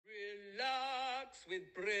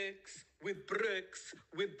with bricks, with bricks,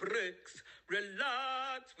 with bricks.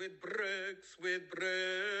 Relax with bricks,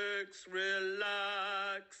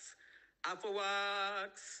 relax.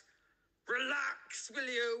 Afterwax, relax, will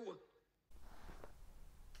you?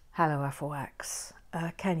 Hello, Afterwax.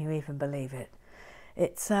 Can you even believe it?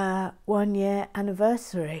 It's 1 year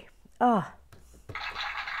anniversary. Ah.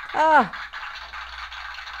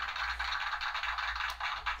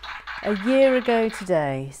 A year ago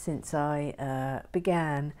today since I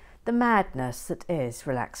began the madness that is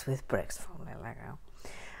Relax with Bricks.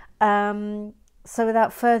 So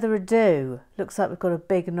without further ado, looks like we've got a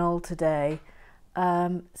big knoll today.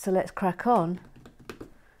 So let's crack on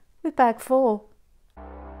with bag 4.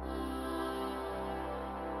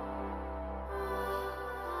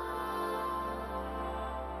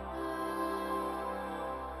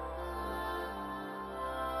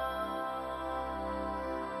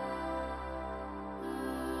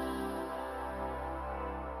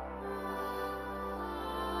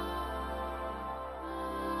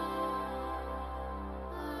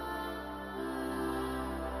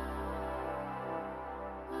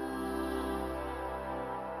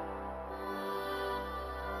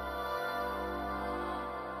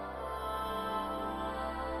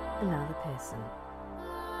 And now the Pearson.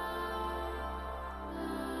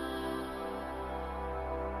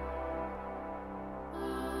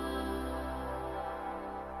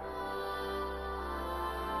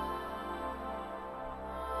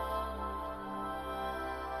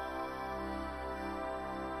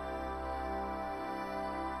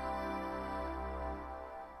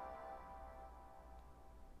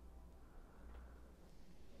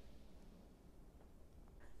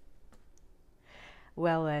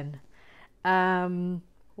 Well then,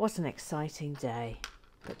 what an exciting day.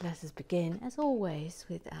 But let us begin, as always,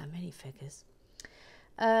 with our minifigures.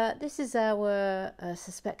 This is our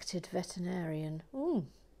suspected veterinarian. Ooh,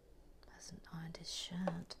 hasn't ironed his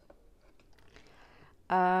shirt.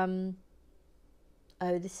 Oh,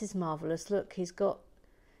 this is marvellous. Look, he's got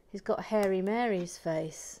Hairy Mary's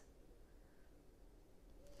face.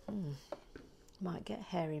 Might get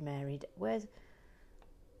Hairy Mary. Where's...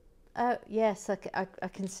 Oh, yes, I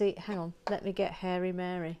can see. Hang on, let me get Hairy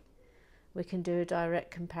Mary. We can do a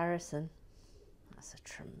direct comparison. That's a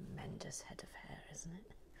tremendous head of hair, isn't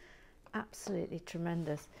it? Absolutely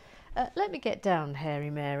tremendous. Let me get down Hairy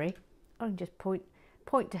Mary. I can just point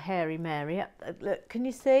to Hairy Mary. Look, can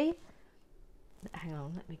you see? Hang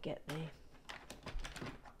on, let me get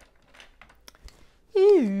the...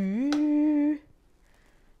 Ooh.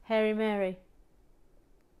 Hairy Mary.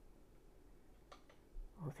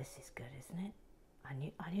 Oh, this is good, isn't it? I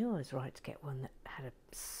knew I was right to get one that had a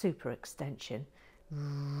super extension.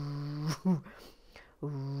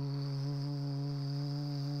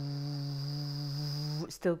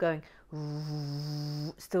 Still going.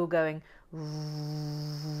 Still going.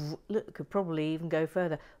 Look, could probably even go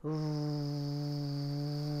further.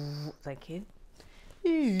 Thank you.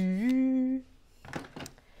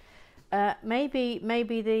 Maybe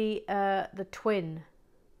the twin.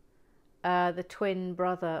 The twin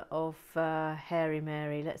brother of Hairy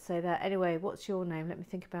Mary, let's say that. Anyway, what's your name? Let me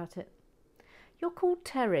think about it. You're called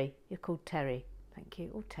Terry. You're called Terry. Thank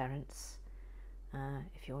you. Or Terence,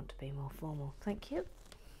 if you want to be more formal. Thank you.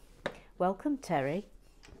 Welcome, Terry.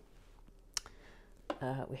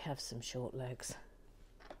 We have some short legs.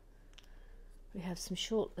 We have some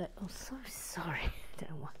short legs. Oh, sorry. I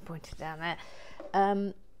don't want to point it down there.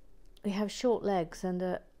 We have short legs and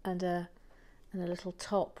a little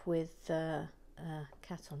top with a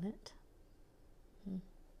cat on it.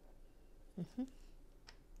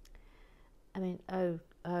 I mean, oh,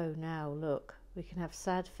 now look, we can have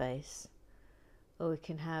sad face, or we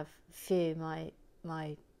can have fear my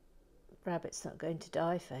rabbit's not going to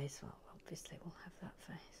die face. Well, obviously we'll have that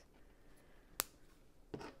face.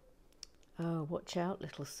 Oh, watch out,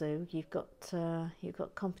 little Sue. You've got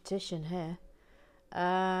competition here.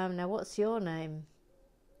 Now, what's your name?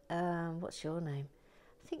 What's your name?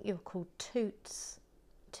 I think you're called Toots.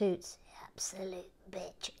 Toots, absolute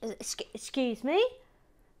bitch. Excuse me?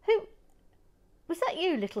 Who? Was that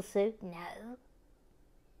you, little Sue? No.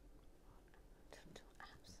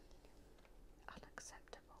 Absolutely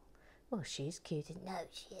unacceptable. Well, she's cute. No,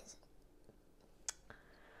 she isn't.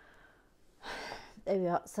 There we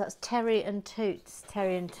are. So that's Terry and Toots.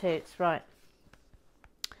 Terry and Toots, right.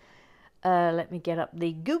 Let me get up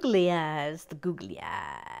the googly eyes. The googly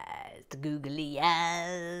eyes. The googly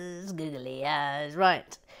eyes. Googly eyes.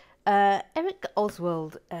 Right. Eric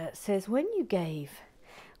Oswald says, when you gave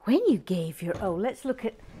your... Oh, let's look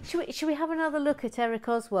at... Should we have another look at Eric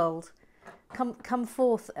Oswald? Come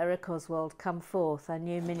forth, Eric Oswald. Come forth, our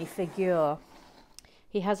new minifigure.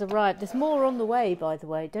 He has arrived. There's more on the way, by the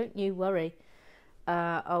way. Don't you worry.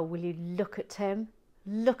 Oh, will you look at him?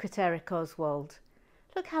 Look at Eric Oswald.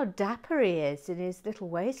 Look how dapper he is in his little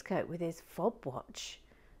waistcoat with his fob watch.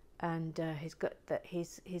 And he's got that.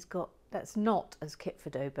 He's got. That's not, as Kit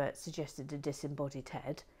Fedobert suggested, a disembodied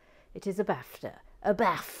head. It is a BAFTA. A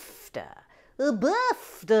BAFTA. A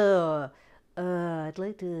BAFTA. I'd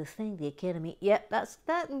like to thank the Academy. Yep, that's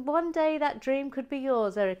that. One day that dream could be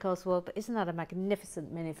yours, Eric Oswald. But isn't that a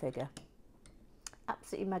magnificent minifigure?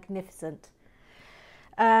 Absolutely magnificent.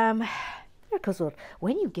 Eric Oswald,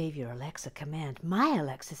 when you gave your Alexa command, my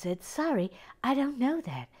Alexa said, "Sorry, I don't know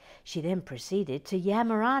that." She then proceeded to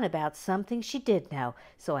yammer on about something she did know,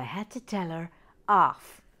 so I had to tell her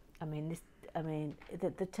off.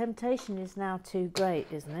 The temptation is now too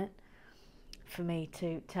great, isn't it? For me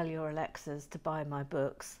to tell your Alexas to buy my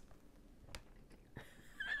books.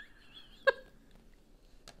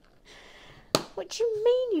 What do you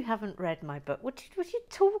mean you haven't read my book? What are you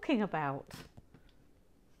talking about?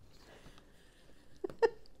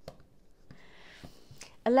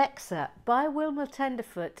 Alexa, buy Wilma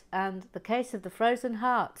Tenderfoot and The Case of the Frozen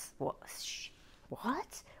Hearts. What?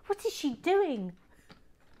 What? What is she doing?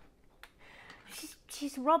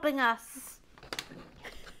 She's robbing us.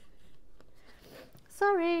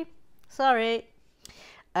 Sorry.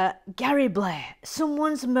 Gary Blair,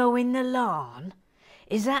 someone's mowing the lawn.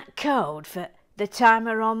 Is that code for the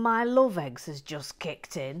timer on my love eggs has just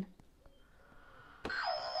kicked in?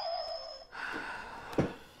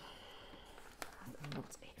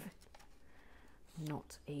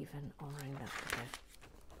 Not even honouring that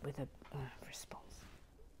with a response.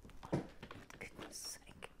 Goodness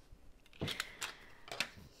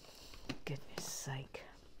sake.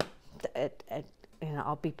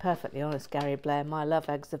 I'll be perfectly honest, Gary Blair, my love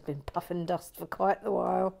eggs have been puff and dust for quite a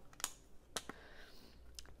while.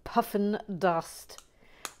 Puff and dust.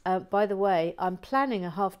 By the way, I'm planning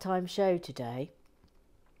a half-time show today.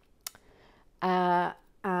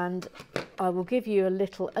 And I will give you a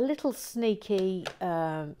little sneaky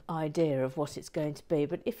idea of what it's going to be.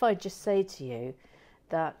 But if I just say to you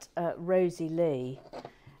that Rosie Lee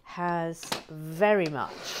has very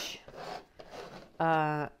much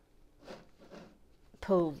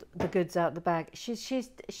pulled the goods out the bag. She's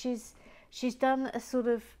done a sort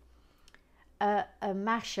of a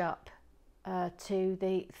mashup for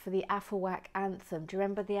the Afawak anthem. Do you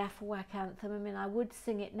remember the Afawak anthem? I mean, I would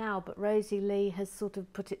sing it now, but Rosie Lee has sort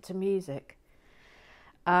of put it to music.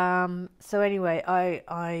 So anyway,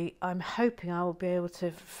 I'm hoping I will be able to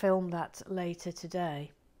film that later today.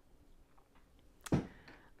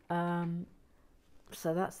 So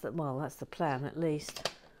that's the plan at least.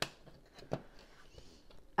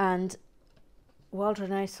 And Wild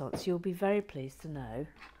Renaissance, you'll be very pleased to know,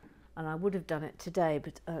 and I would have done it today,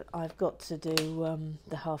 but I've got to do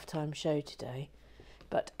the halftime show today.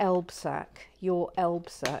 But Elbsack, your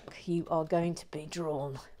Elbsack, you are going to be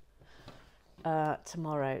drawn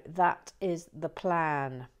tomorrow. That is the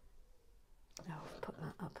plan. Oh, I've put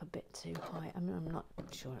that up a bit too high. I mean, I'm not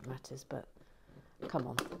sure it matters, but come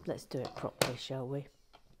on, let's do it properly, shall we?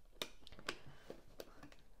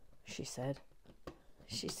 She said.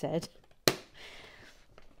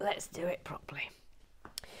 Let's do it properly.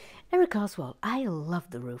 Eric Oswald, I love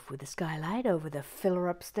the roof with the skylight over the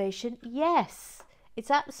filler-up station. Yes,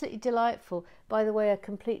 it's absolutely delightful. By the way, I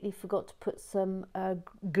completely forgot to put some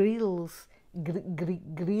grills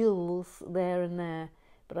there and there,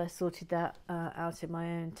 but I sorted that out in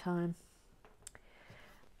my own time.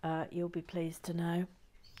 You'll be pleased to know.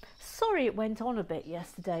 Sorry it went on a bit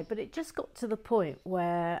yesterday, but it just got to the point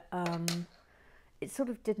where it sort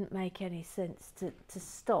of didn't make any sense to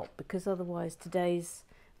stop, because otherwise today's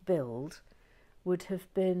build would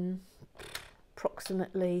have been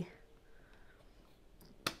approximately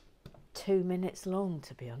 2 minutes long,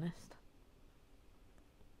 to be honest.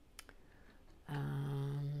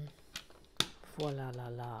 Voila la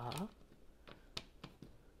la.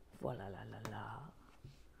 Voila la la la.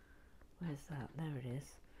 Where's that? There it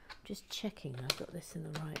is. Just checking I've got this in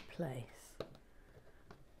the right place.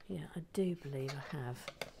 Yeah, I do believe I have.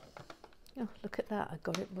 Oh, look at that, I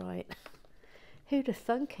got it right. Who'd have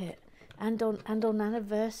thunk it? And on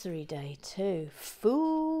anniversary day too.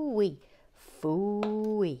 Phooey.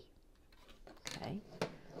 Okay,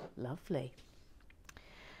 lovely.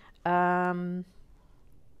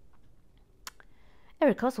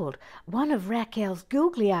 Eric Oswald, one of Raquel's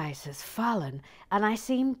googly eyes has fallen, and I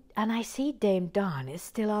see Dame Dawn is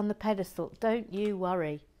still on the pedestal. Don't you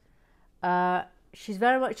worry. She's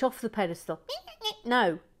very much off the pedestal.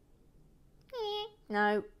 No.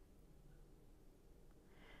 And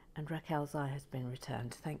Raquel's eye has been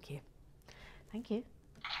returned. Thank you. Thank you.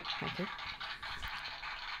 Thank you.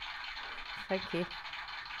 Thank you.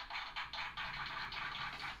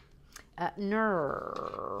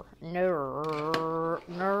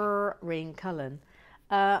 Noreen Cullen.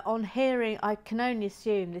 On hearing, I can only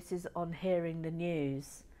assume this is on hearing the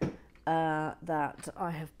news that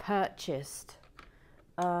I have purchased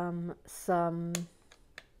some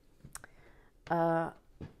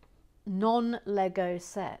non-Lego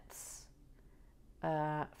sets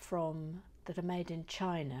from that are made in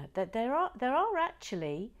China. That there are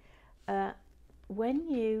actually when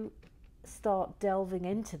you start delving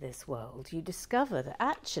into this world, you discover that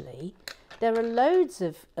actually there are loads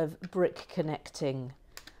of brick connecting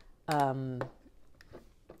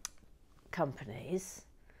companies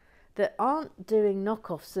that aren't doing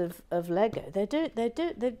knockoffs of Lego. They're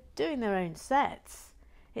doing their own sets.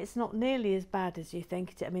 It's not nearly as bad as you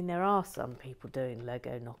think it. I mean, there are some people doing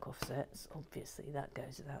Lego knockoff sets. Obviously, that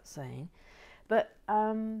goes without saying. But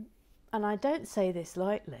and I don't say this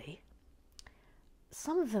lightly.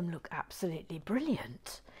 Some of them look absolutely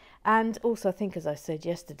brilliant. And also, I think, as I said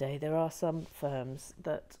yesterday, there are some firms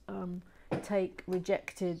that take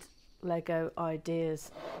rejected Lego ideas,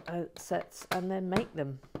 sets, and then make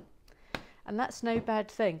them. And that's no bad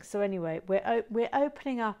thing. So anyway, we're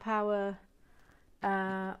opening up our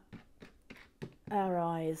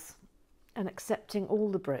eyes and accepting all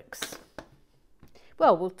the bricks.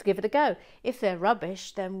 Well, we'll give it a go. If they're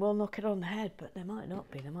rubbish, then we'll knock it on the head. But they might not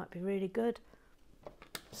be. They might be really good.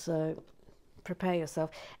 So prepare yourself.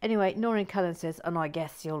 Anyway, Noreen Cullen says, and I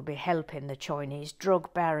guess you'll be helping the Chinese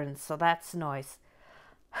drug barons, so that's nice.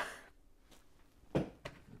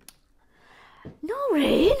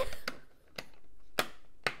 Noreen?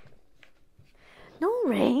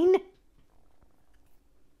 Noreen?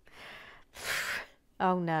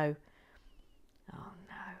 Oh no. Oh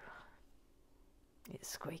no. It's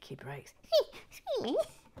Squeaky Breaks. Squeaky.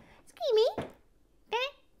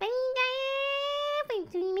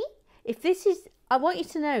 If this is, I want you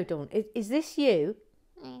to know, Dawn, is this you?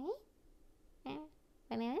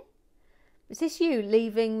 Is this you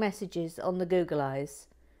leaving messages on the Google Eyes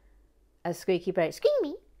as Squeaky Breaks?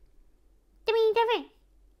 Squeaky.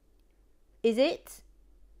 Is it?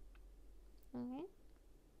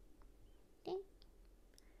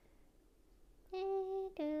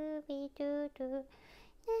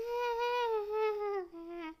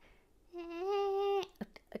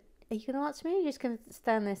 Are you going to answer me or are you just going to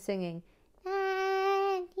stand there singing?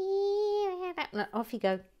 No, off you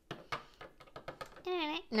go.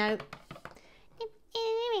 No.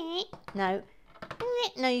 No.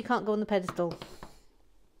 No, you can't go on the pedestal.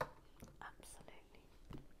 Absolutely.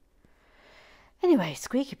 Anyway,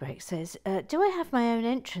 Squeaky Breaks says, do I have my own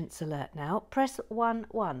entrance alert now? Press 1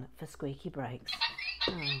 for Squeaky Breaks.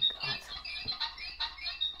 Oh, God.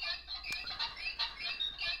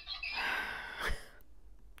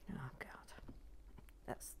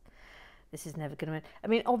 This is never going to end. I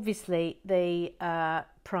mean, obviously, the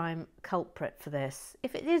prime culprit for this,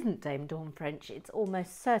 if it isn't Dame Dawn French, it's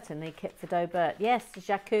almost certainly Kit Fido-Burt. Yes,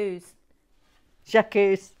 J'accuse.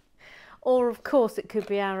 J'accuse. Or, of course, it could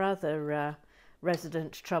be our other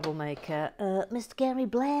resident troublemaker, Mr. Gary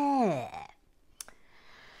Blair.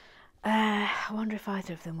 I wonder if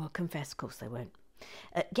either of them will confess. Of course they won't.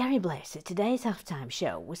 Gary Blair said today's halftime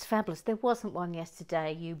show was fabulous. There wasn't one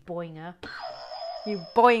yesterday, you boinger. You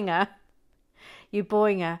boinger. You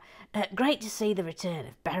boinger. Great to see the return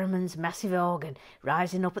of Berriman's massive organ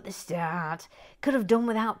rising up at the start. Could have done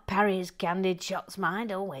without Parry's candid shots,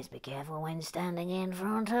 mind. Always be careful when standing in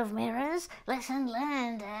front of mirrors. Lesson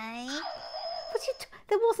learned, eh? But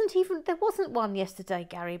there wasn't one yesterday,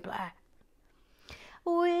 Gary Blair.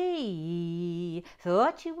 We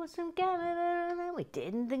thought she was from Canada, and then we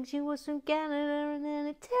didn't think she was from Canada, and then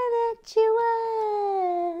it turned out she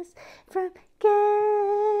was from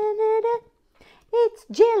Canada. It's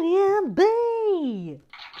Gillian B.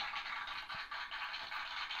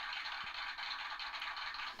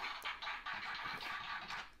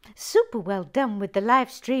 Super well done with the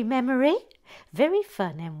live stream, memory. Very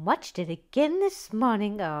fun, and watched it again this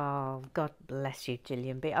morning. Oh, God bless you,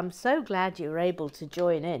 Gillian B. I'm so glad you were able to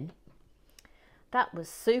join in. That was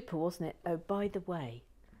super, wasn't it? Oh, by the way,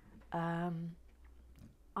 I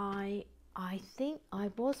think I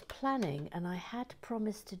was planning, and I had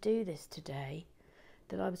promised to do this today,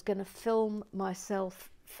 that I was going to film myself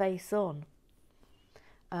face on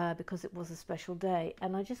because it was a special day.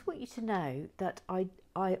 And I just want you to know that I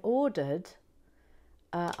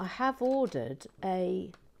have ordered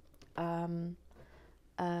a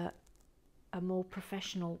more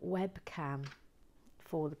professional webcam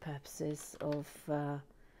for the purposes of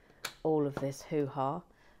all of this hoo-ha.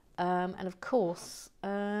 And of course,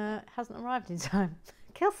 it hasn't arrived in time.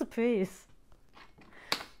 Quelle surprise.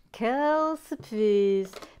 Quelle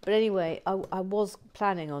surprise. But anyway, I was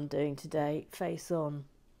planning on doing today Face On.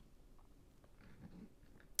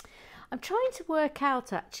 I'm trying to work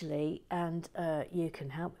out actually, and you can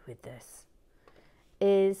help me with this,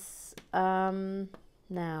 is,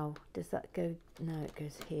 now, does that go, no, it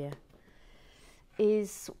goes here,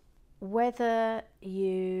 is whether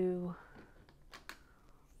you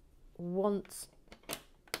want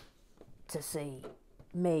to see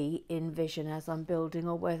me in vision as I'm building,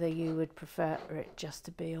 or whether you would prefer it just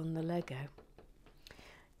to be on the Lego.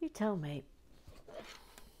 You tell me,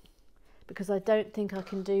 because I don't think I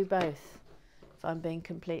can do both. If I'm being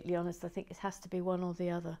completely honest, I think it has to be one or the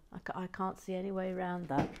other. I can't see any way around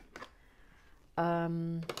that.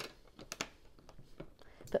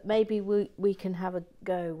 But maybe we can have a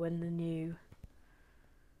go when the new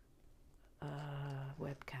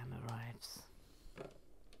webcam arrives,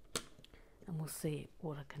 and we'll see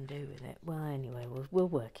what I can do with it. Well, anyway, we'll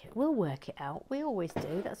work it. We'll work it out. We always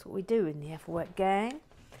do. That's what we do in the F-Work gang.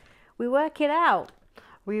 We work it out.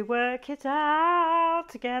 We work it out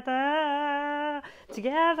together.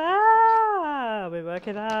 Together. We work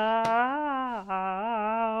it out.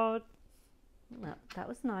 Well, that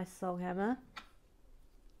was a nice song, Emma.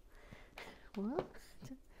 What?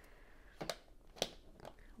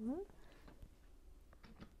 What?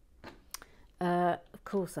 Of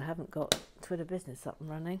course, I haven't got Twitter Business up and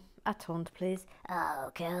running. Attend, please.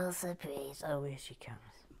 Oh, Kelsey, please. Oh, here she comes.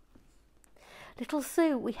 Little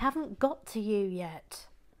Sue, we haven't got to you yet.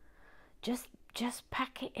 Just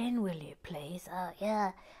pack it in, will you, please? Oh,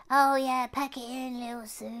 yeah, pack it in, little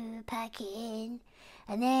Sue, pack it in.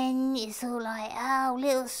 And then it's all like, oh,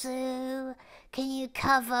 little Sue, can you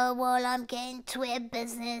cover while I'm getting Twitter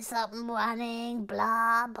Business up and running?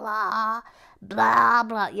 Blah, blah, blah,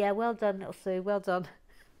 blah. Yeah, well done, little Sue, well done.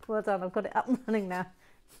 Well done, I've got it up and running now.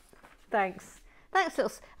 Thanks. Thanks, little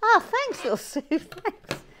Sue. Oh, thanks, little Sue,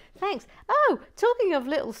 thanks. Thanks. Oh, talking of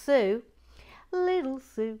little Sue, little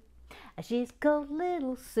Sue. She's called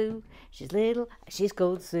Little Sue. She's little, she's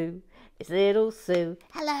called Sue. It's Little Sue.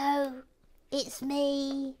 Hello, it's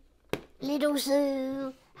me, Little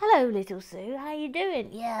Sue. Hello, Little Sue. How you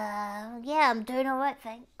doing? Yeah, I'm doing all right,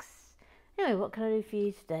 thanks. Anyway, what can I do for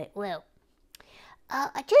you today? Well,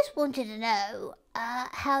 I just wanted to know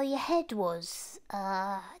how your head was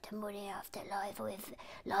the morning after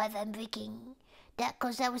live and Viking.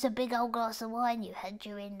 Because that was a big old glass of wine you had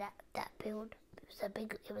during that build.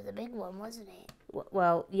 It was a big one, wasn't it?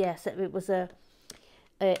 Well, yes, it was a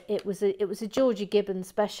Georgie Gibbons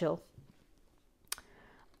special.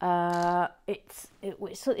 It's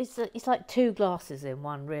like two glasses in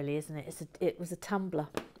one, really, isn't it? It was a tumbler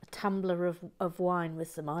of wine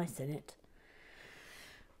with some ice in it.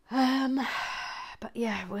 But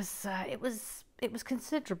yeah, it was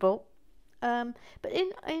considerable. But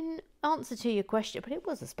in answer to your question, but it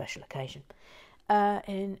was a special occasion.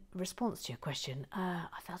 In response to your question, I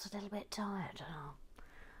felt a little bit tired.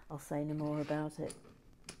 I'll say no more about it.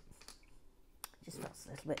 Just felt a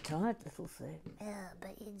little bit tired, little Sue. Yeah,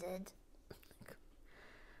 but you did.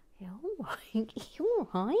 You're all right. You're all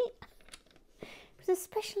right. It was a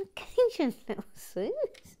special occasion, little Sue.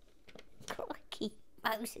 Crikey,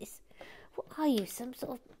 Moses. What are you, some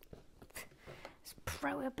sort of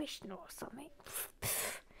prohibition or something?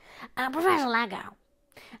 Professor Lago.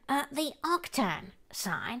 The octane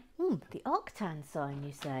sign. The octane sign,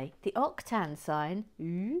 you say? The octane sign?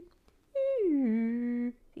 The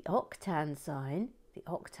octane sign. The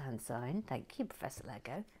octane sign. Thank you, Professor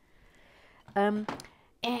Lego.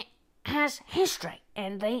 It has history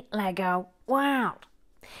in the Lego world.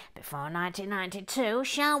 Before 1992,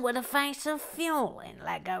 Shell were the face of fuel in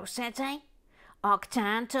Lego City.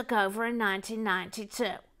 Octane took over in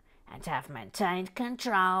 1992 and have maintained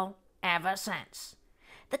control ever since.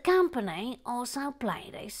 The company also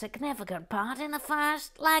played a significant part in the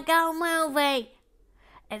first Lego movie.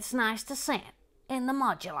 It's nice to see it in the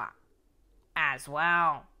modular as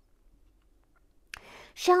well.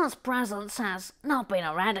 Shell's presence has not been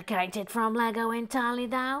eradicated from Lego entirely,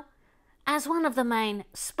 though. As one of the main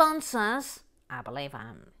sponsors, I believe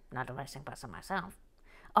I'm not a racing person myself,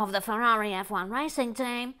 of the Ferrari F1 racing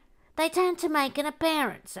team, they tend to make an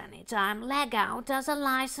appearance anytime Lego does a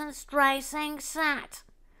licensed racing set.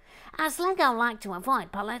 As Lego like to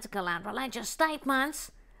avoid political and religious statements,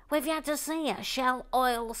 we've yet to see a Shell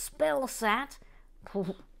oil spill set.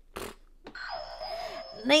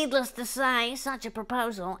 Needless to say, such a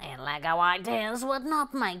proposal in Lego Ideas would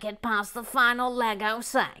not make it past the final Lego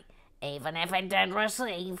say, even if it did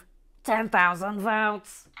receive 10,000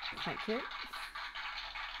 votes. Thank you.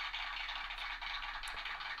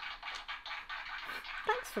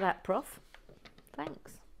 Thanks for that, Prof.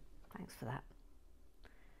 Thanks. Thanks for that.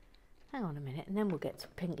 Hang on a minute, and then we'll get to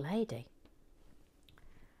Pink Lady.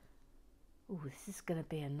 Oh, this is going to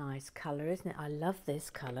be a nice colour, isn't it? I love this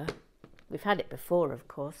colour. We've had it before, of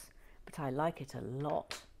course, but I like it a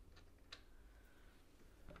lot.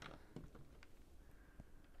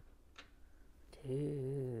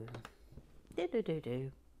 Do.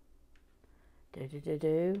 Do-do-do-do.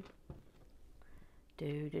 Do-do-do-do.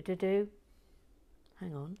 Do-do-do-do.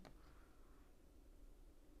 Hang on.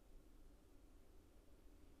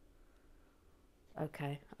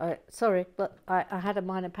 Okay, sorry, but I had a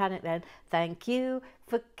minor panic then. Thank you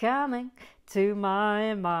for coming to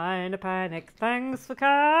my minor panic. Thanks for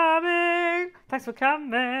coming. Thanks for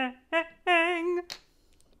coming.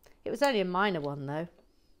 It was only a minor one though.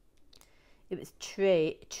 It was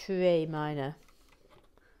tre minor.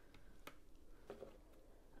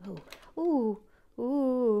 Ooh, ooh,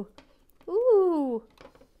 ooh, ooh,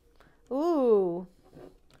 ooh.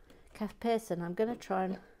 Kath Pearson, I'm going to try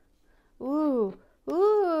and... Ooh,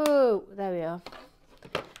 ooh, there we are.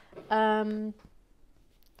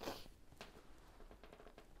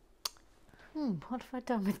 What have I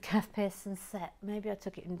done with Kath Pearson's set? Maybe I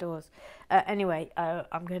took it indoors. Anyway,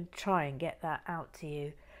 I'm going to try and get that out to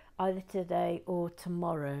you either today or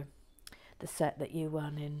tomorrow, the set that you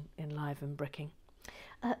won in Live and Bricking.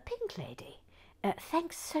 Pink Lady,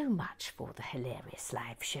 thanks so much for the hilarious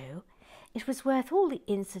live show. It was worth all the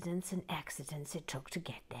incidents and accidents it took to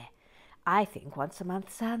get there. I think once a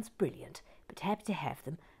month sounds brilliant, but happy to have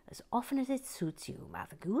them as often as it suits you,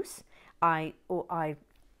 Mother Goose. I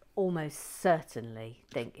almost certainly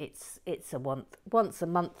think it's a once a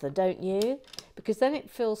month, don't you? Because then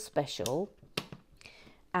it feels special,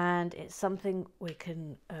 and it's something we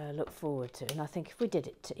can look forward to. And I think if we did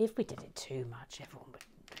it too much,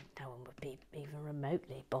 no one would be even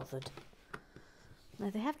remotely bothered.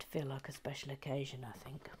 No, they have to feel like a special occasion, I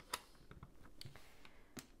think.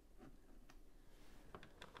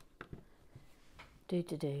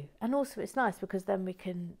 Do. And also it's nice because then we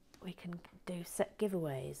can do set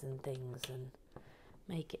giveaways and things and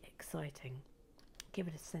make it exciting. Give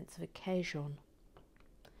it a sense of occasion.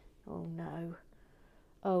 Oh no.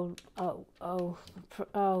 Oh,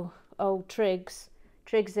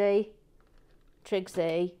 Triggsy.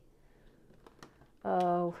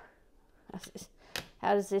 Oh,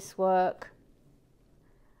 how does this work?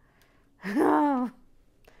 No,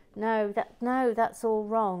 that's all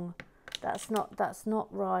wrong. That's not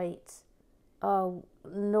right. Oh,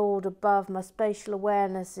 Lord above, my spatial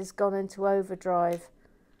awareness has gone into overdrive.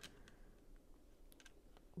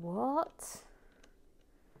 What?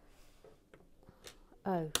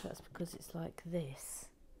 Oh, that's because it's like this.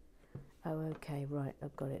 Oh, okay, right,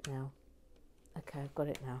 I've got it now. Okay, I've got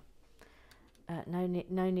it now.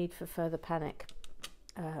 No need for further panic,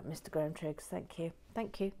 Mr. Graham Triggs. Thank you,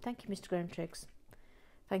 Mr. Graham Triggs.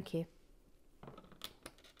 Thank you.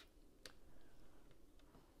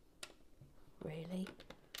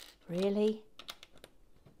 Really?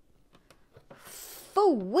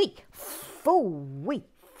 Foo-wee.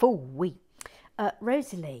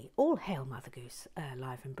 Rosalie, all hail Mother Goose,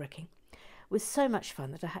 Live and Bricking. Was so much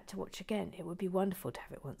fun that I had to watch again. It would be wonderful to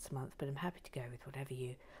have it once a month, but I'm happy to go with whatever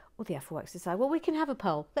you or the Afterworks decide. Well, we can have a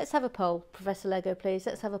poll. Let's have a poll, Professor Lego, please.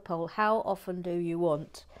 Let's have a poll. How often do you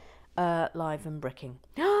want Live and Bricking?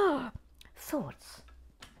 Thoughts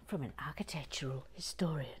from an architectural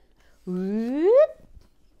historian. Whoop.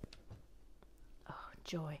 Oh,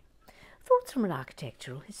 joy. Thoughts from an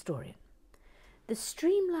architectural historian. The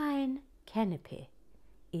streamline canopy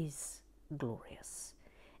is glorious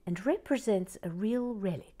and represents a real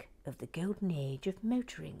relic of the golden age of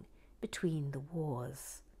motoring between the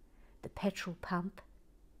wars. The petrol pump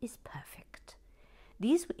is perfect.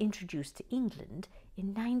 These were introduced to England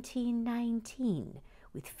in 1919,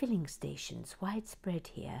 with filling stations widespread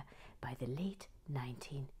here by the late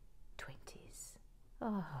 1920s.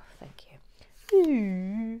 Oh, thank you.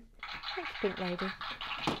 Thank you, Pink Lady.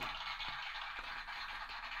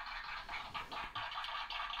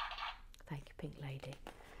 Thank you, Pink Lady.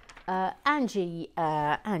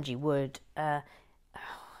 Angie Wood. Man,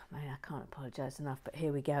 I can't apologise enough, but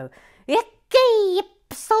here we go. Yicky,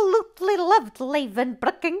 absolutely loved Live and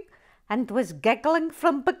Bricking and was giggling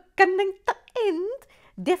from beginning to end.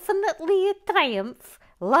 Definitely a triumph.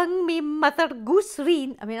 Long me Mother Goose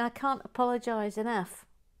Reen. I mean, I can't apologise enough.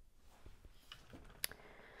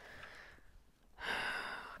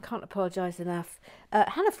 Can't apologise enough.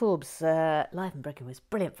 Hannah Forbes' Live and Bricking was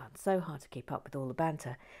brilliant fun. So hard to keep up with all the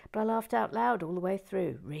banter, but I laughed out loud all the way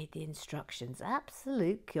through. Read the instructions.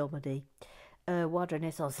 Absolute comedy.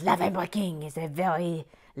 Wilderness Slavenbricking is a very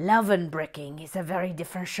Lovenbricking is a very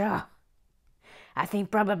different show. I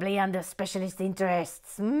think probably under specialist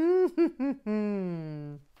interests.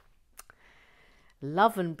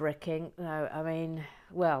 Lovenbricking? No, I mean,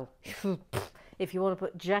 well, if you want to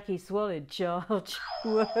put Jackie Swan in charge.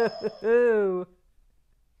 Whoa.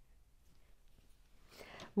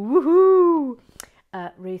 Woohoo!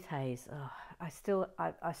 Ruth Hayes. Oh, I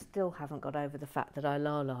still haven't got over the fact that I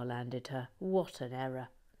la-la landed her. What an error.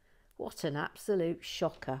 What an absolute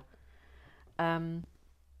shocker.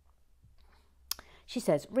 She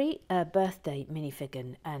says, birthday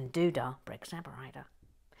minifig and doodah, Briggs Saborider.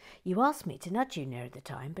 You asked me to nudge you near the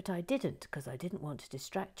time, but I didn't, because I didn't want to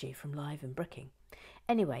distract you from live and bricking.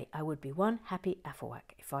 Anyway, I would be one happy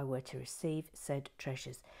Afflewack if I were to receive said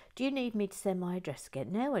treasures. Do you need me to send my address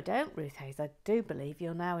again? No, I don't, Ruth Hayes. I do believe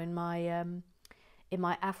you're now in my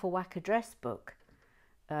Afflewack address book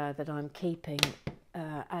that I'm keeping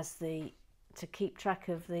to keep track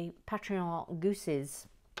of the Patreon gooses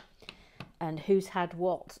and who's had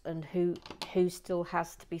what and who still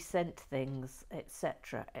has to be sent things,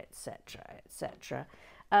 etc., etc., etc.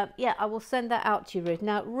 Yeah, I will send that out to you, Ruth.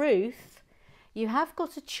 Now, Ruth, you have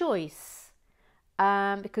got a choice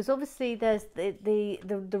because obviously there's the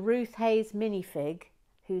Ruth Hayes minifig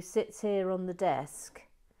who sits here on the desk.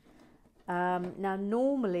 Now,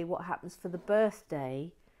 normally what happens for the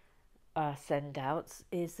birthday send-outs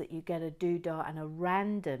is that you get a doodah and a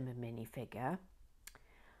random minifigure.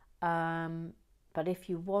 But if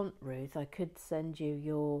you want, Ruth, I could send you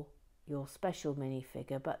your special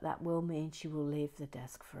minifigure, but that will mean she will leave the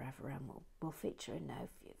desk forever and will feature in no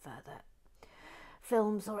further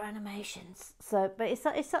films or animations. So, but it's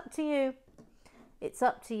up to you. It's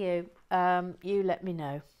up to you. You let me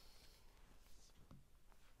know.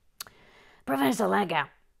 Professor Lego,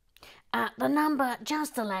 the number,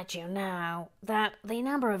 just to let you know, that the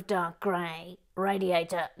number of dark grey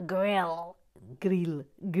radiator grill,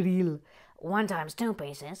 1 times 2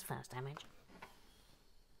 pieces, first image,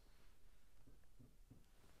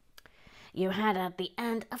 you had at the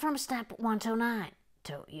end from step 1 to 9.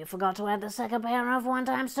 2. You forgot to add the second pair of 1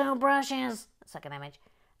 times 2 brushes, second image,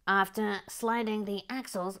 after sliding the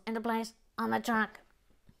axles into place on the truck.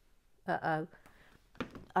 Uh-oh.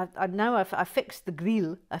 I know I fixed the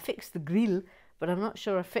grill. I fixed the grill, but I'm not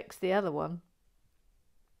sure I fixed the other one.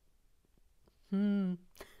 The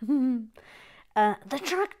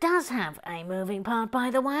truck does have a moving part, by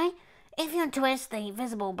the way. If you twist the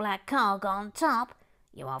visible black cog on top,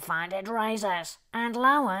 you will find it raises and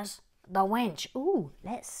lowers the winch. Ooh,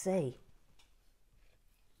 let's see.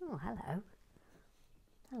 Oh, hello.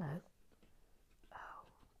 Hello.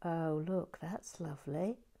 Oh, look, that's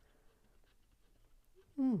lovely.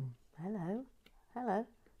 Hello. Hello.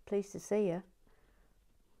 Pleased to see you.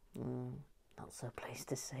 Not so pleased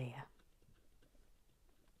to see you.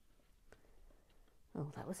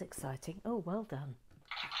 Oh, that was exciting. Oh, well done.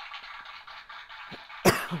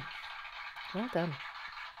 Well done.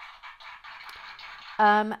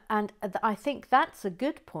 And I think that's a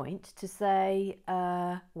good point to say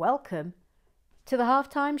welcome to the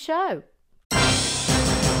halftime show.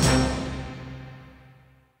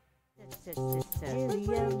 We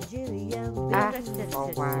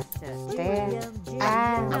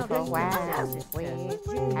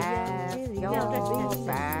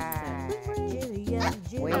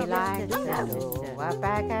like to do a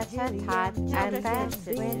bag at a time, and then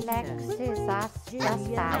relaxes us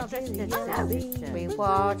just that. We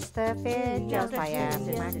watch the videos by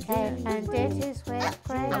McCain, and it is with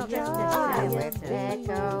great joy with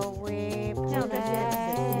Lego we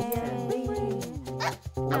play.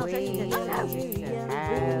 We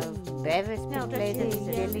have very splendid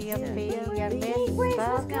Gillian B and Miss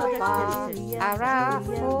Bar. Our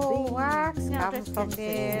full wax comes from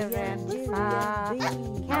near and far.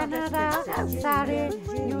 Canada, Surrey,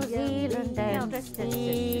 New Zealand and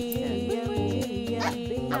sea.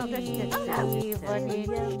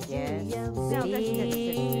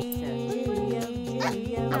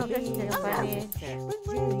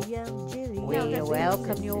 Even we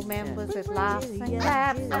welcome new members with laughs and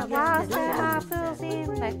claps, and whilst there are fills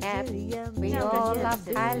in the gaps, we all love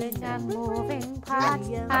tiling and moving parts.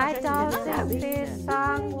 I don't think this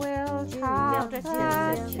song will top the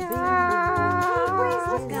chart,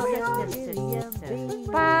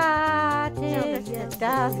 but it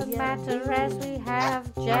doesn't matter as we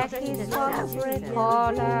have Jackie Swan's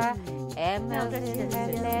recorder, Emma's in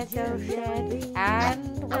her Lego shed,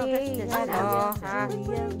 and we had all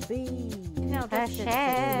her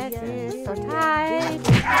shed is so tight,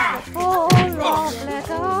 full of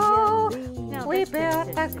Lego. We built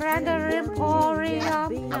a grander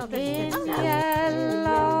emporium in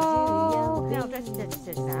yellow. Now,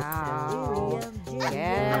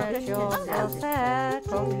 get yourself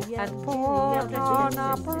settled and put on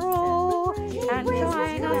a brew and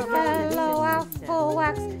join us fellow Alpha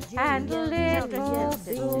Wax and Little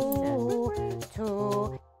Sue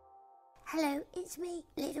too. Hello, it's me,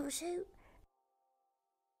 Little Sue.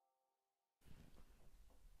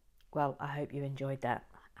 Well, I hope you enjoyed that.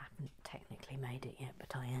 I haven't technically made it yet,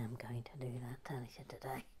 but I am going to do that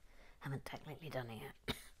today. Haven't technically done it yet.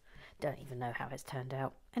 Don't even know how it's turned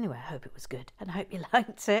out. Anyway, I hope it was good and I hope you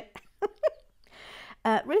liked it.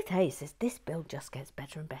 Ruth Hayes says, this build just gets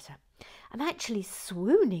better and better. I'm actually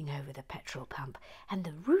swooning over the petrol pump and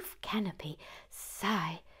the roof canopy.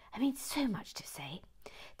 Sigh. I mean, so much to say.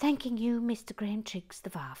 Thanking you, Mr. Graham Triggs the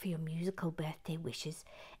VAR, for your musical birthday wishes.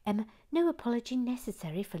 Emma, no apology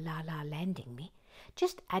necessary for La landing me.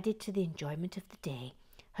 Just added to the enjoyment of the day.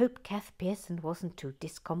 Hope Kath Pearson wasn't too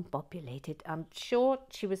discombobulated. I'm sure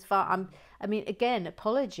she was far. I mean, again,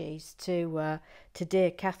 apologies to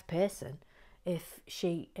dear Kath Pearson if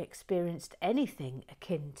she experienced anything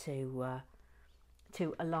akin to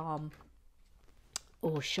alarm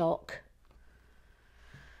or shock.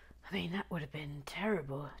 I mean, that would have been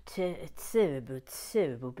terrible,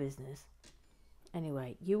 terrible business.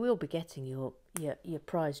 Anyway, you will be getting your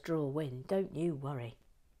prize draw win. Don't you worry.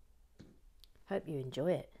 Hope you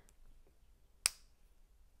enjoy it.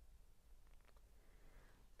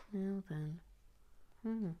 Now then.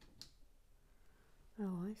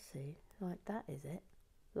 Oh, I see. Like that is it.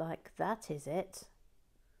 Like that is it.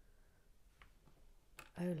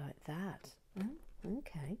 Oh, like that.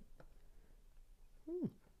 Okay.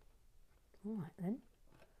 All right then.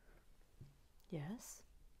 Yes.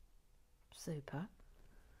 Super.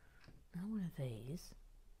 Now one of these.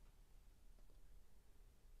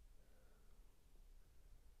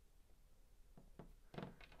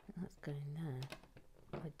 That's going there,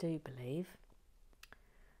 I do believe.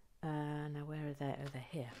 Now where are they? Oh, they're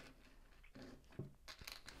here.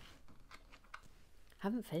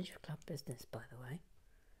 Haven't finished with club business, by the way.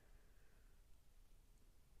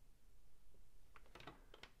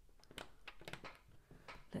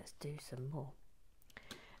 Let's do some more.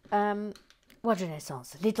 What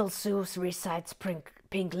Renaissance? Little Sue recites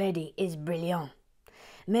Pink Lady is brilliant.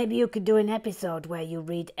 Maybe you could do an episode where you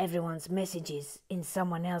read everyone's messages in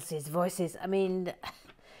someone else's voices. I mean,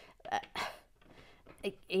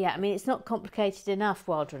 yeah, I mean, it's not complicated enough,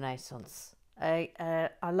 Wild Renaissance.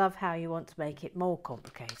 I love how you want to make it more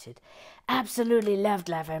complicated. Absolutely loved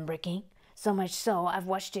Live and Breaking. So much so, I've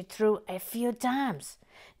watched it through a few times.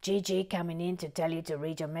 Gigi coming in to tell you to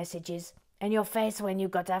read your messages, and your face when you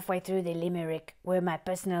got halfway through the limerick were my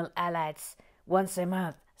personal highlights once a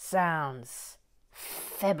month. Sounds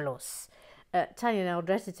fabulous. Tanya now,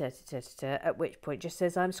 at which point just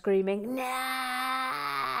says, I'm screaming, no!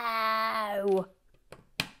 I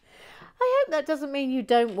hope that doesn't mean you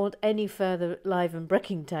don't want any further Live and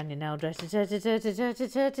Breaking, Tanya now.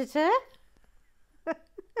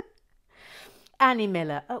 Annie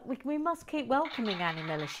Miller. We must keep welcoming Annie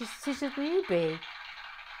Miller. She's a newbie.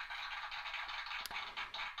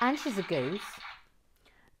 And she's a goose.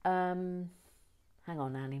 Hang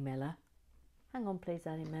on, Annie Miller. Hang on, please,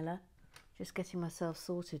 Annie Miller. Just getting myself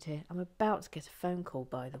sorted here. I'm about to get a phone call,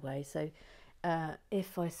 by the way. So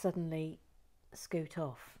if I suddenly scoot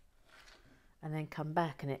off and then come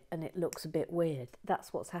back and it looks a bit weird,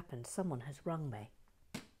 that's what's happened. Someone has rung me.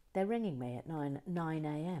 They're ringing me at 9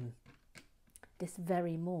 a.m. this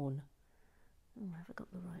very morn. Oh, have I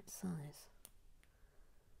got the right size?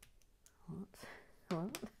 What?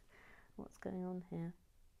 What's going on here?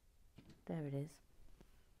 There it is.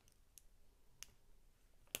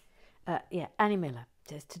 Yeah, Annie Miller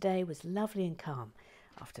says, today was lovely and calm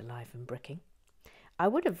after Live and Bricking. I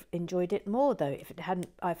would have enjoyed it more, though, if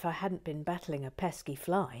I hadn't been battling a pesky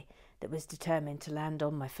fly that was determined to land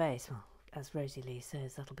on my face. Well, as Rosie Lee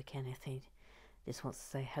says, that'll be Kenneth. He just wants to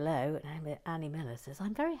say hello. And Annie Miller says,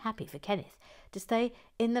 I'm very happy for Kenneth to stay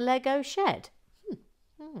in the Lego shed.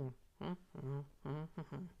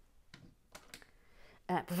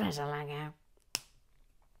 Professor Lego.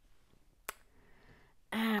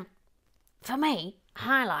 For me,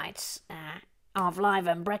 highlights of Live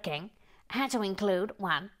and Bricking had to include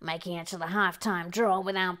 1, making it to the half-time draw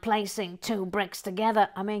without placing 2 bricks together.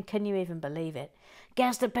 I mean, can you even believe it?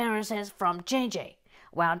 Guest appearances from Gigi.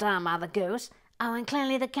 Well done, Mother Goose. Oh, and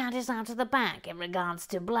clearly the cat is out of the bag in regards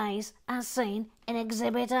to Blaze, as seen in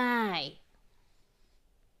Exhibit A.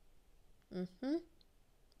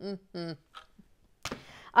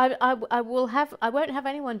 I won't have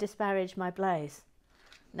anyone disparage my Blaze.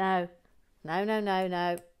 No, No, no, no,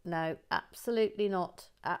 no, no. Absolutely not.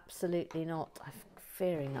 Absolutely not. I'm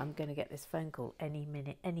fearing I'm going to get this phone call any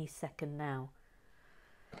minute, any second now.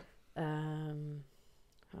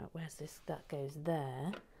 Right, where's this? That goes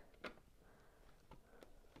there.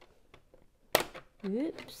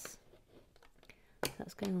 Oops.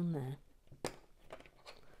 That's going on there.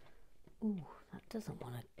 Ooh, that doesn't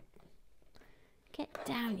want to. Get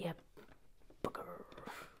down, you bugger.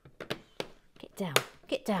 Get down.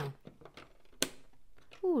 Get down.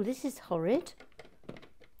 Ooh, this is horrid.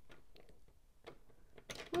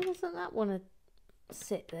 Why doesn't that want to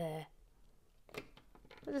sit there?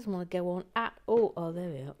 It doesn't want to go on at all. Oh, there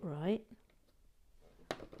we are. Right.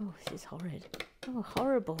 Oh, this is horrid. Oh,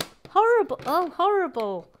 horrible. Horrible. Oh,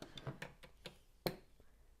 horrible.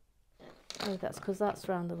 Oh, that's because that's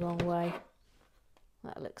round the wrong way.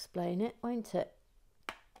 That'll explain it, won't it?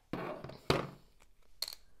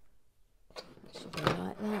 Should be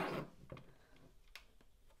like that.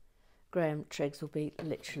 Graham Triggs will be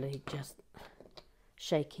literally just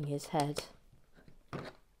shaking his head.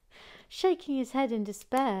 Shaking his head in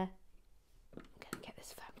despair. I'm going to get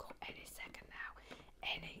this phone call any second now.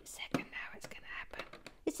 Any second now it's going to happen.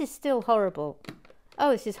 This is still horrible.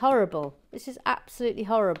 Oh, this is horrible. This is absolutely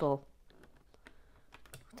horrible.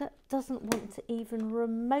 That doesn't want to even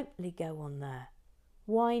remotely go on there.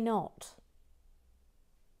 Why not?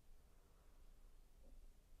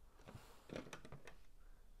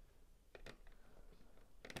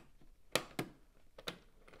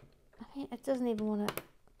 I mean, it doesn't even want to...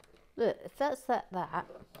 Look, if that's that.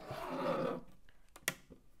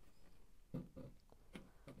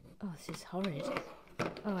 Oh, this is horrid.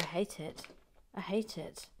 Oh, I hate it. I hate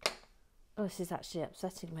it. Oh, this is actually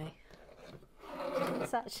upsetting me.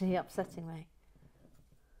 It's actually upsetting me.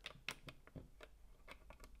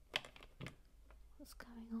 What's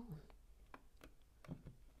going on?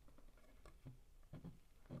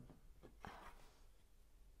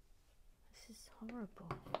 This is horrible.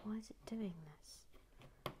 Why is it doing this?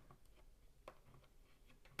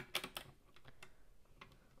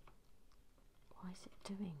 Why is it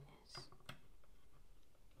doing this?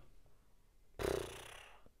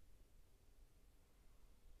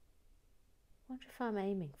 I wonder if I'm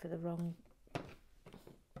aiming for the wrong...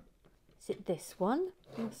 Is it this one?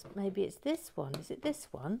 Maybe it's this one. Is it this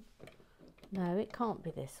one? No, it can't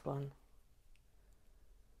be this one.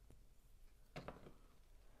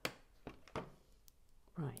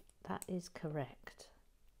 Right, that is correct.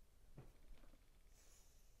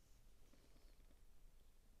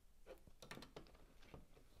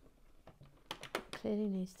 It clearly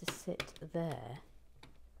needs to sit there.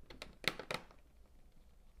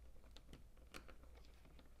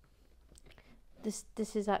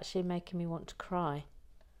 This is actually making me want to cry.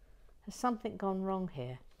 Has something gone wrong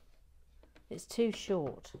here? It's too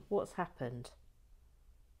short. What's happened?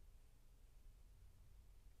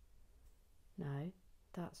 No,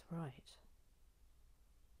 that's right.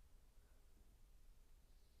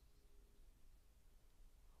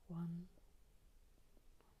 One.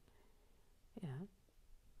 Yeah.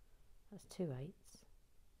 That's 2 8s.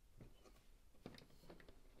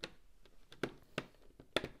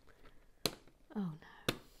 Oh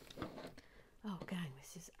no. Oh gang,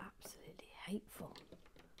 this is absolutely hateful.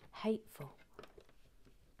 Hateful.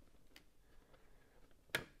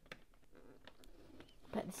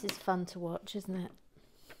 But this is fun to watch, isn't it?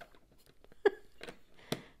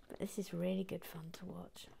 But this is really good fun to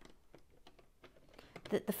watch.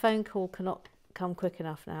 The phone call cannot come quick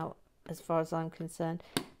enough now, as far as I'm concerned.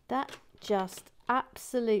 That just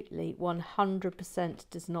absolutely 100%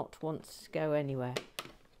 does not want to go anywhere,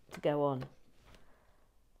 to go on.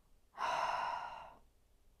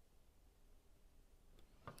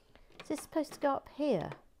 Is this supposed to go up here?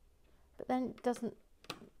 But then it doesn't...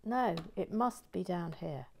 No, it must be down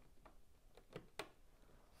here.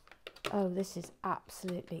 Oh, this is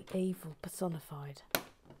absolutely evil personified.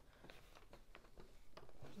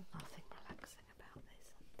 There's nothing relaxing about this,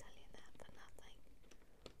 I'm telling you that for nothing.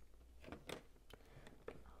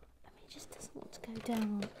 I mean, it just doesn't want to go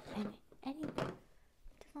down on any... It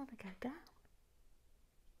doesn't want to go down.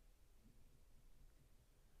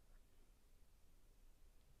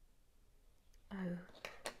 Oh.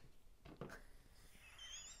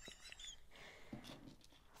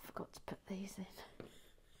 I forgot to put these in.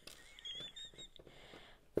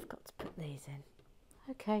 Forgot to put these in.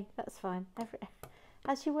 Okay, that's fine.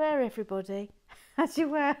 As you were, everybody. As you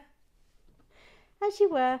were. As you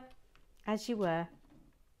were. As you were.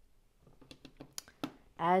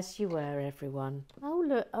 As you were, everyone. Oh,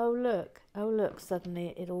 look. Oh, look. Oh, look.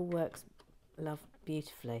 Suddenly it all works, love,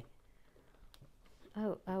 beautifully.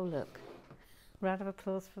 Oh, look. Round of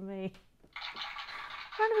applause for me.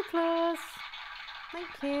 Round of applause.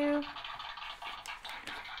 Thank you.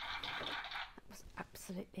 That was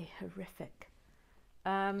absolutely horrific.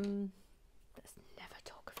 Let's never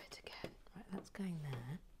talk of it again. Right, that's going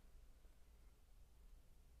there.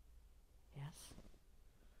 Yes.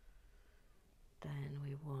 Then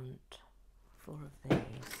we want 4 of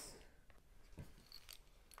these.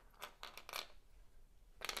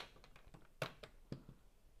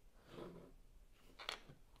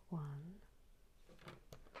 One,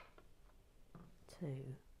 2.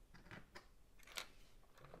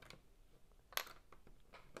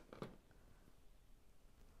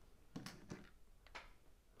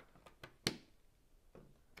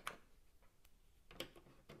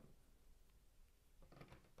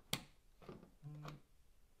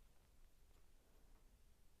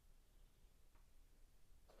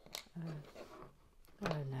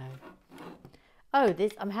 Oh no. Oh,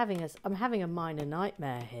 this I'm having a minor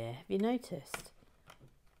nightmare here. Have you noticed?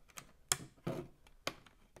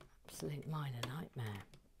 Absolute minor nightmare.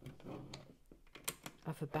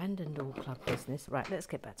 I've abandoned all club business. Right, let's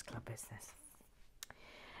get back to club business.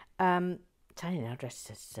 Tanya now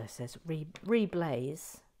says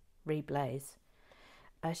reblaze.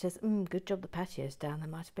 She says, good job the patio's down. There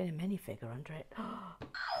might have been a minifigure under it.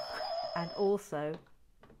 And also,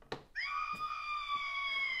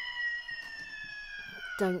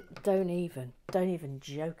 don't even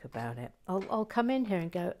joke about it. I'll come in here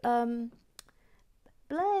and go,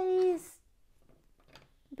 Blaze.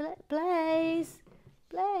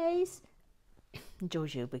 And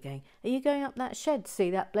Georgie will be going, are you going up that shed to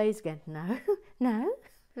see that Blaze again? No. No.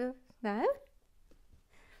 No. No.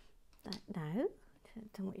 I don't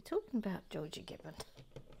know what you're talking about, Georgie Gibbon.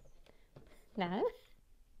 No.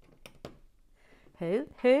 Who?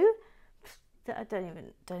 I don't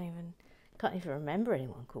even, can't even remember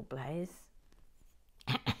anyone called Blaze.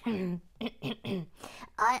 I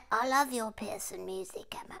love your Pearson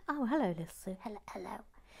music, Emma. Oh, hello, little Sue. Hello.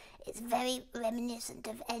 It's very reminiscent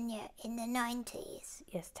of Enya in the 90s.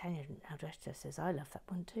 Yes, Tanya Aldresta says, I love that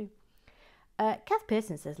one too. Kath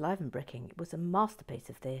Pearson says, Live and Bricking, it was a masterpiece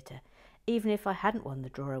of theatre. Even if I hadn't won the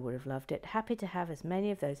draw, I would have loved it. Happy to have as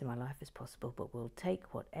many of those in my life as possible, but we'll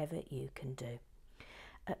take whatever you can do.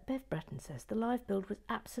 Bev Breton says, the live build was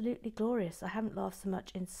absolutely glorious. I haven't laughed so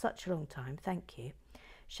much in such a long time. Thank you.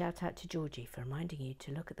 Shout out to Georgie for reminding you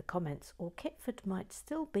to look at the comments, or Kitford might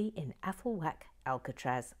still be in Athelwhack,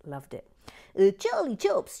 Alcatraz. Loved it. Charlie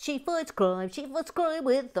Chops, she fights crime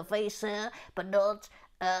with the facer, but not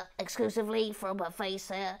exclusively from a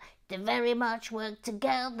facer. They very much work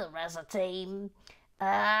together as a team.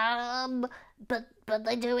 But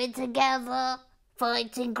they do it together,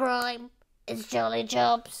 fighting crime. It's Charlie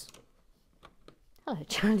Chops. Hello,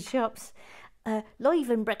 Charlie Chops. Live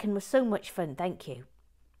and Brecon was so much fun, thank you.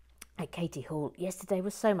 Katie Hall, yesterday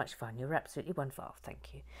was so much fun. You were absolutely wonderful. Oh,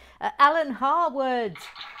 thank you. Alan Harwood,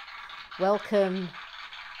 welcome.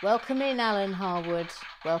 Welcome in, Alan Harwood.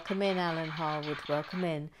 Welcome in, Alan Harwood. Welcome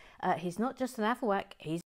in. He's not just an Athelwhack,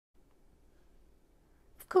 he's...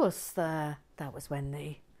 Of course, that was when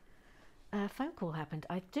the phone call happened.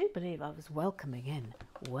 I do believe I was welcoming in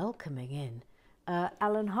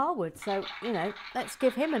Alan Harwood. So, you know, let's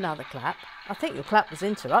give him another clap. I think your clap was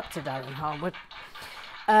interrupted, Alan Harwood.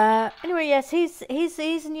 Anyway, yes, he's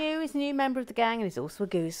a new member of the gang, and he's also a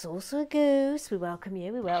goose. We welcome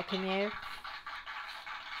you.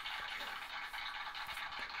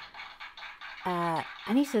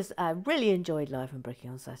 And he says, I really enjoyed Live and Bricking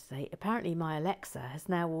on Saturday. Apparently my Alexa has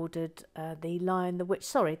now ordered the Lion, the Witch,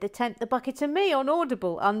 the Tent, the Bucket and Me on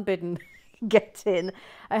Audible, unbidden. Get in.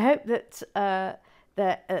 I hope that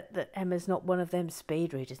that Emma's not one of them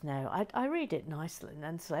speed readers. No, I read it nicely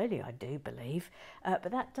and slowly, I do believe. But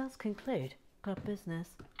that does conclude club business.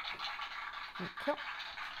 Okay.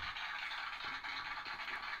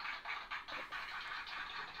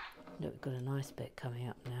 Look, we've got a nice bit coming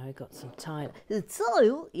up now. We've got some tile.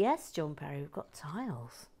 Tile? Yes, John Perry, we've got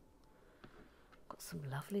tiles. Got some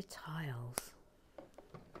lovely tiles.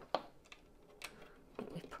 I think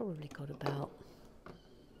we've probably got about...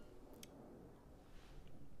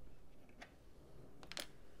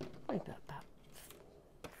 about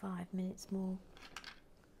 5 minutes more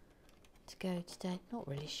to go today. Not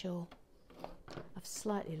really sure. I've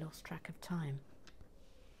slightly lost track of time.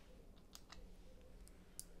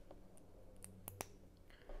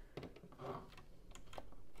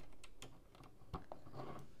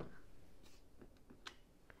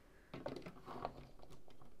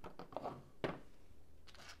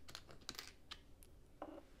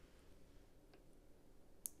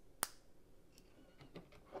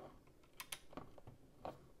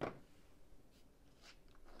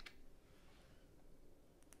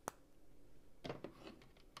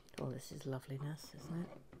 this is loveliness, isn't it?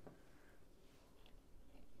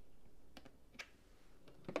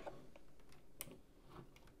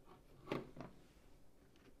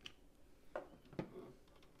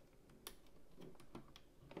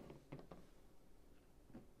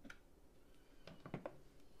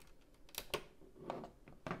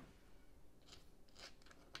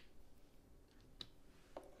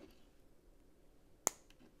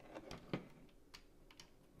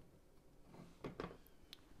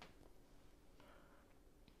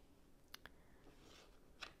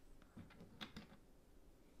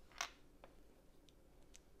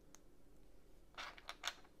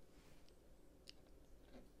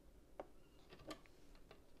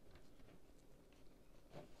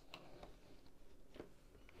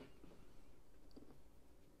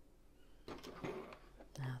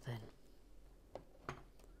 Now then.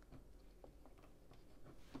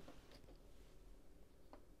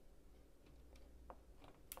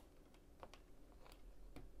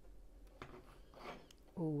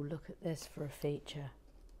 Oh, look at this for a feature.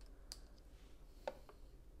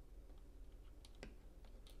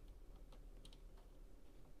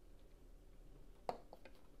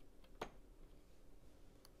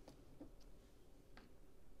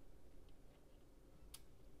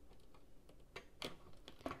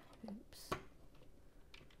 Oops.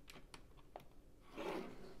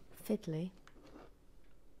 Fiddly.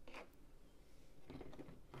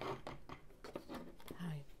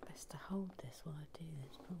 How best to hold this while I do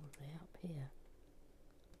this? Probably up here.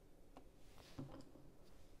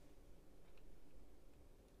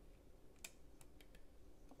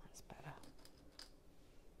 That's better.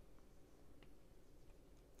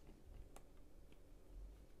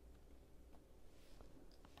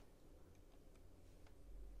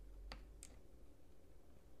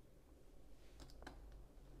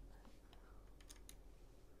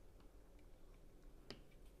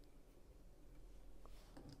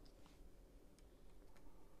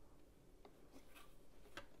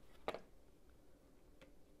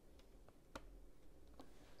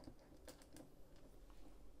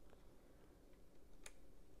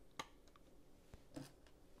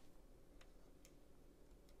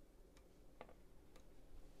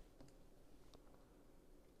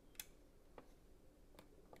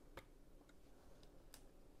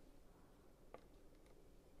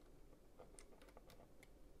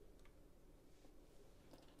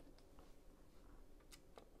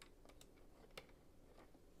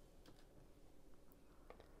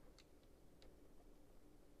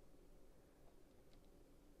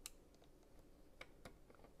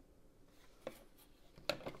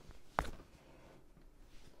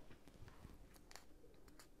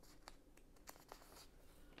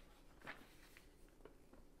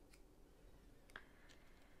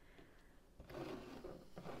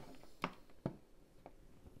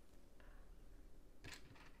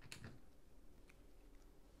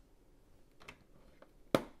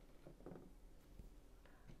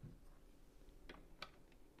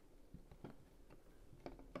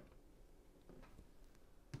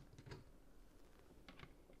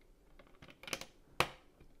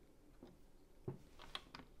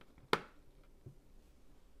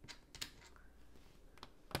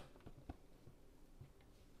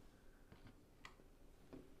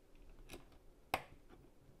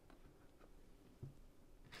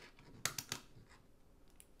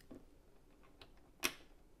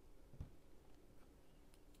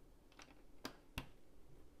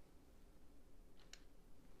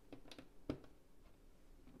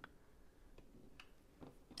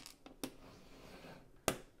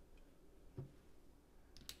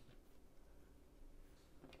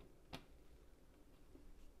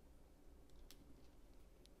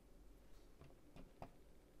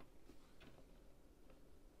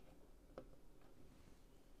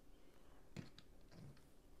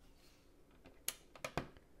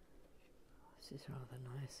 This is rather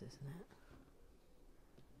nice, isn't it?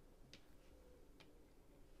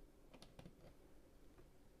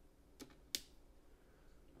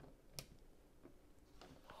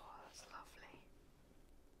 Oh, that's lovely.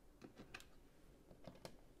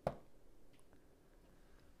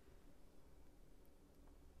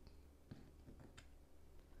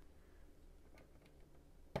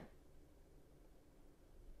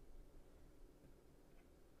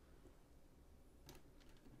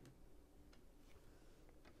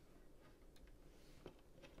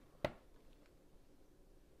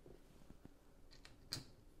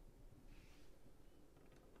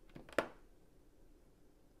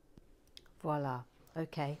 Voila.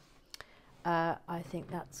 Okay. I think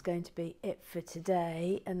that's going to be it for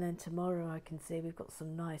today, and then tomorrow I can see we've got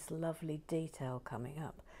some nice lovely detail coming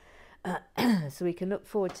up. So we can look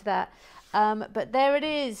forward to that. But there it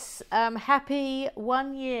is. Happy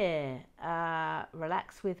 1 year.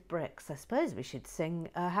 Relax with Bricks. I suppose we should sing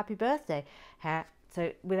happy birthday.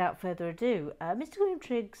 So without further ado, Mr. William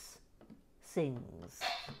Triggs sings.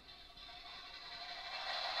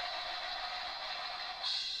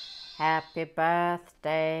 Happy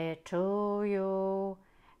birthday to you.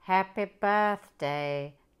 Happy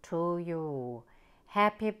birthday to you.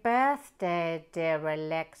 Happy birthday, dear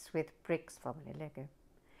Relax with Bricks family Lego.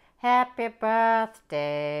 Happy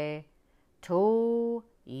birthday to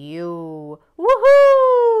you.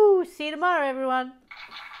 Woohoo! See you tomorrow, everyone.